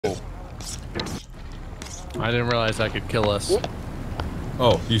I didn't realize I could kill us.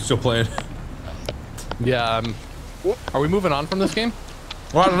 Oh, you still playing? Yeah, are we moving on from this game?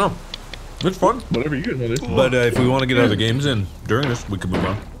 Well, I don't know. It's fun. Whatever you guys want to do. But if we want to get other games in during this, we could move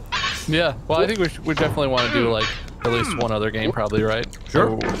on. Yeah, well, I think we definitely want to do, like, at least one other game, probably, right?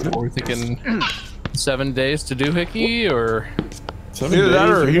 Sure. So, are we thinking 7 days to do Hickey, or? Either that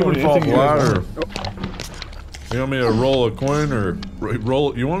or Human Fall Flat, or... You want me to roll a coin, or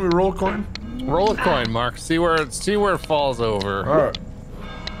roll... You want me to roll a coin? Roll a coin, Mark. See where it falls over. Alright.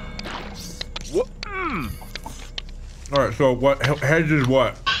 Alright, so what... Heads is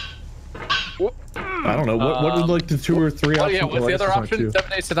what? I don't know. What are like the 2 or 3 options? Oh yeah, what's the other option? 7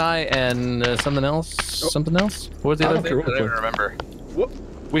 Days to Die and something else? Something else? What was the other thing? I don't even remember.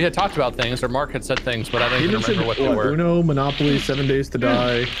 We had talked about things, or Mark had said things, but I don't even remember what they were. Uno, Monopoly, 7 Days to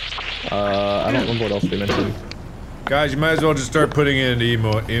Die. I don't remember what else they mentioned. Guys, you might as well just start putting in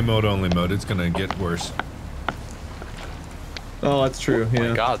emote only mode. It's gonna get worse. Oh, that's true. Yeah. Oh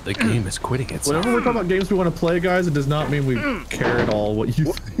my God, the game is quitting itself. Whenever we're talking about games we want to play, guys, it does not mean we care at all what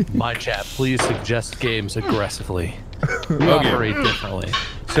you think. My chat, please suggest games aggressively. We operate differently.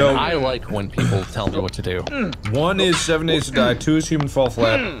 So and I like when people tell me what to do. 1 is 7 Days to Die, 2 is Human Fall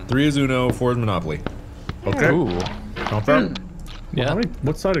Flat, 3 is Uno, 4 is Monopoly. Okay. Ooh. Not bad. Yeah.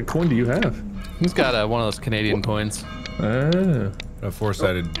 What sided coin do you have? He's got one of those Canadian coins. Ah. A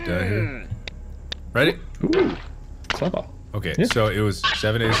 4-sided die here. Ready? Ooh. Clever. Okay, Yeah. so it was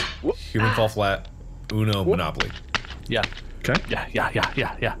 7 Days, Human Fall Flat, Uno, Monopoly. Yeah. Okay.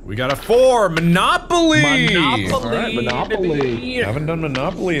 Yeah. We got a 4, Monopoly! Monopoly! All right, Monopoly. Haven't done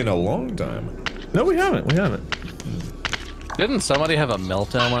Monopoly in a long time. No, we haven't. We haven't. Didn't somebody have a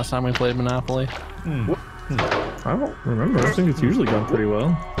meltdown last time we played Monopoly? I don't remember. I think it's usually gone pretty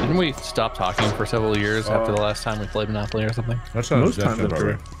well. Didn't we stop talking for several years after the last time we played Monopoly or something? That sounds Most times about that's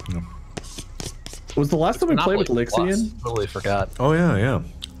right. No. Was the last time we played with Monopoly Plus. Lixian? Totally forgot. Oh yeah, yeah.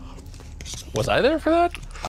 Was I there for that?